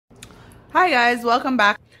Hi guys, welcome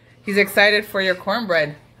back. He's excited for your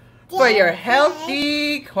cornbread. For your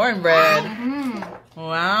healthy cornbread.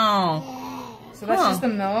 Wow. So that's just the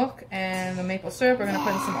milk and the maple syrup. We're going to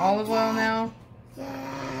put in some olive oil now. The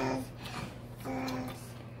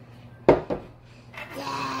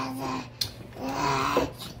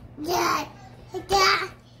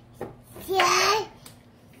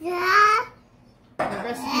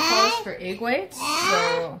recipe calls for egg whites,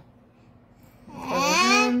 so pour those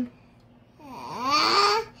in.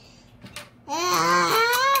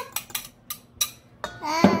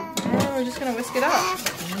 And we're just gonna whisk it up.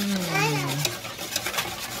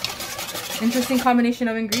 Interesting combination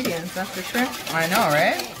of ingredients, that's for sure. I know,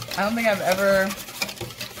 right? I don't think I've ever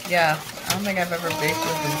baked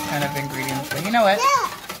with these kind of ingredients. But you know what?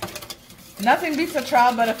 Nothing beats a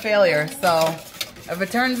trial but a failure. So if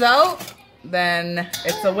it turns out, then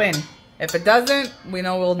it's a win. If it doesn't, we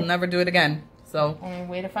know we'll never do it again. So only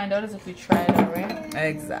way to find out is if we try it out, right?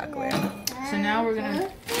 Exactly. So now we're gonna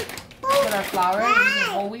put our flour. We're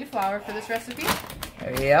using whole wheat flour for this recipe.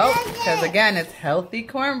 Yep, because again, it's healthy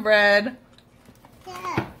cornbread.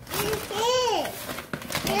 What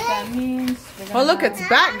that means. Oh look, it's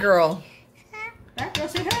Batgirl. Batgirl,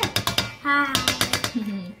 say hi. Hi.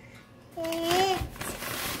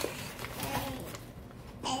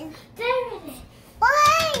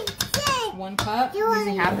 1 cup,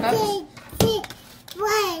 using half cups.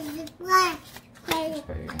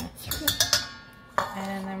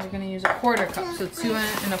 And then we're going to use a 1/4 cup. So 2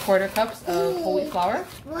 1/4 cups of whole wheat flour.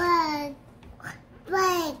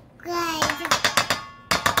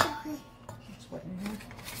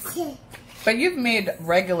 But you've made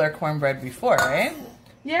regular cornbread before, right?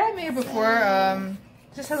 Yeah, I made it before.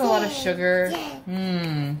 Just has a lot of sugar,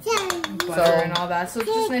 butter, and all that. So it's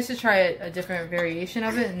just nice to try a different variation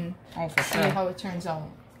of it and see how it turns out.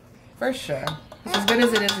 For sure. As good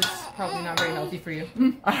as it is, it's probably not very healthy for you.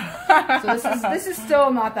 So this is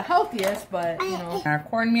still not the healthiest, but you know. Our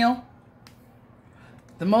cornmeal,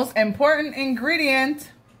 the most important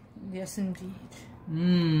ingredient. Yes, indeed.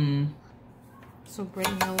 So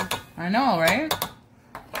great milk. I know, right?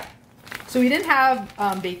 So we didn't have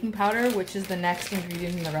baking powder, which is the next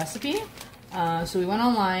ingredient in the recipe. So we went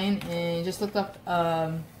online and just looked up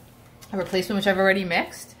a replacement, which I've already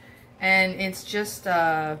mixed, and it's just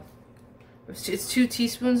it's 2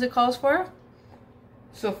 teaspoons it calls for.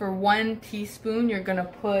 So for 1 teaspoon, you're gonna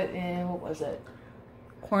put in, what was it?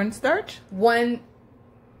 Cornstarch? 1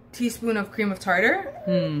 teaspoon of cream of tartar,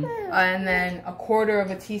 and then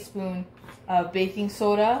 1/4 teaspoon of baking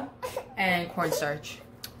soda and cornstarch.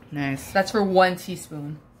 Nice. That's for 1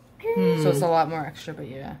 teaspoon. So it's a lot more extra, but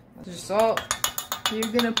yeah. Just salt.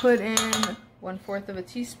 You're gonna put in 1/4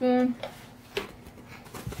 teaspoon.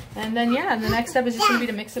 And then yeah, the next step is just gonna be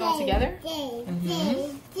to mix it all together.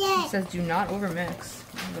 It says do not overmix.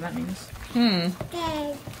 I don't know what that means.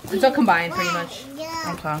 Until combined, pretty much.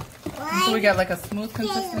 Okay. So we get like a smooth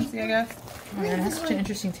consistency, I guess. Oh man, it has such an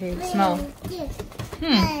interesting taste. Smell.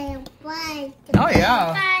 Oh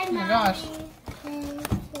yeah. Oh my gosh.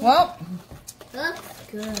 Well, Looks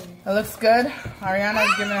good. it looks good.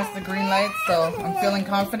 Ariana's giving us the green light, so I'm feeling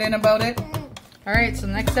confident about it. All right, so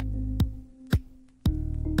next step.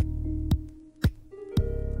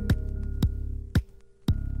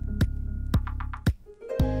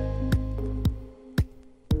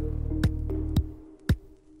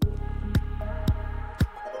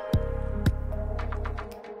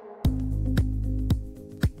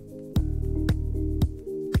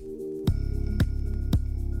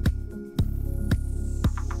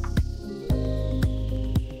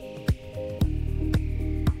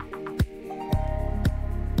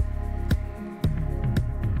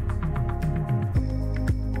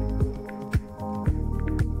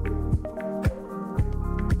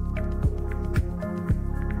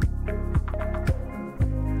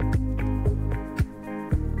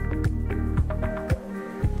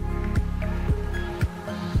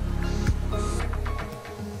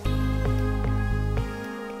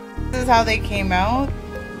 This is how they came out.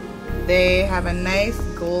 They have a nice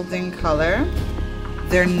golden color.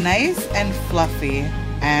 They're nice and fluffy,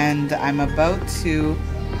 and I'm about to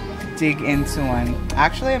dig into one.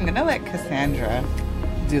 Actually, I'm gonna let Cassandra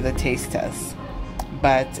do the taste test,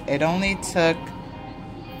 but it only took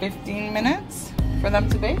 15 minutes for them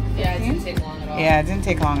to bake. 15? Yeah, it didn't take long at all. Yeah, it didn't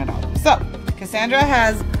take long at all. So, Cassandra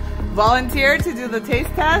has volunteered to do the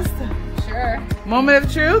taste test. Sure. Moment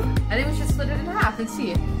of truth. I think we should split it in half and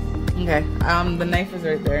see. Okay, the knife is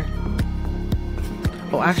right there.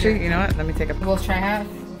 Oh, actually, you know what? Let me take a... We'll try half.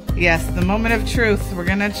 Yes, the moment of truth. We're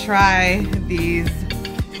gonna try these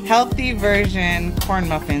healthy version corn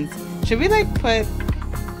muffins. Should we like put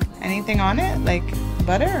Anything on it? Like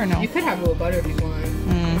butter or no? You could have a little butter if you want.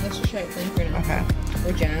 Let's just try it plain for now. Okay.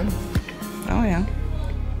 Or jam. Oh yeah.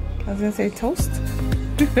 I was gonna say toast.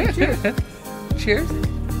 Cheers. Cheers.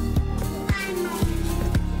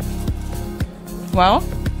 Well.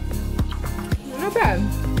 Not bad.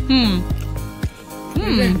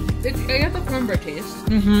 I got the cornbread taste.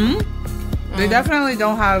 They definitely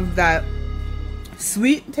don't have that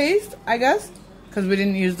sweet taste, I guess, because we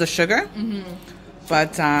didn't use the sugar.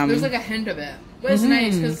 But there's like a hint of it. But it's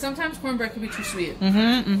nice because sometimes cornbread can be too sweet.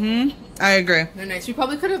 I agree. They're nice. We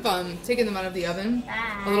probably could have taken them out of the oven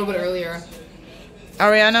a little bit earlier.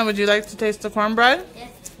 Ariana, would you like to taste the cornbread?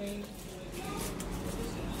 Yes, please.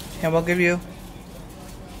 Yeah, we'll give you.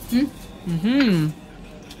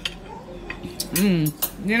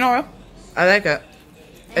 You know what? I like it.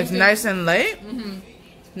 It's nice and light.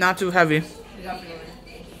 Not too heavy.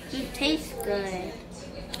 Definitely. It tastes good.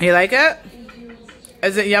 You like it?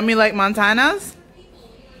 Is it yummy like Montana's?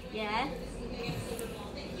 Yes.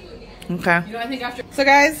 Okay. You know, I think after. So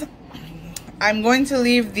guys, I'm going to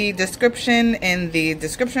leave the description in the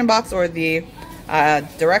description box, or the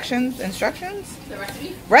instructions? The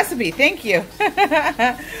recipe? Recipe, thank you.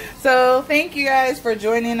 So thank you guys for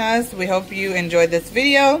joining us. We hope you enjoyed this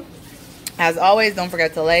video. As always, don't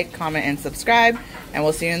forget to like, comment, and subscribe. And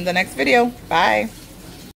we'll see you in the next video. Bye.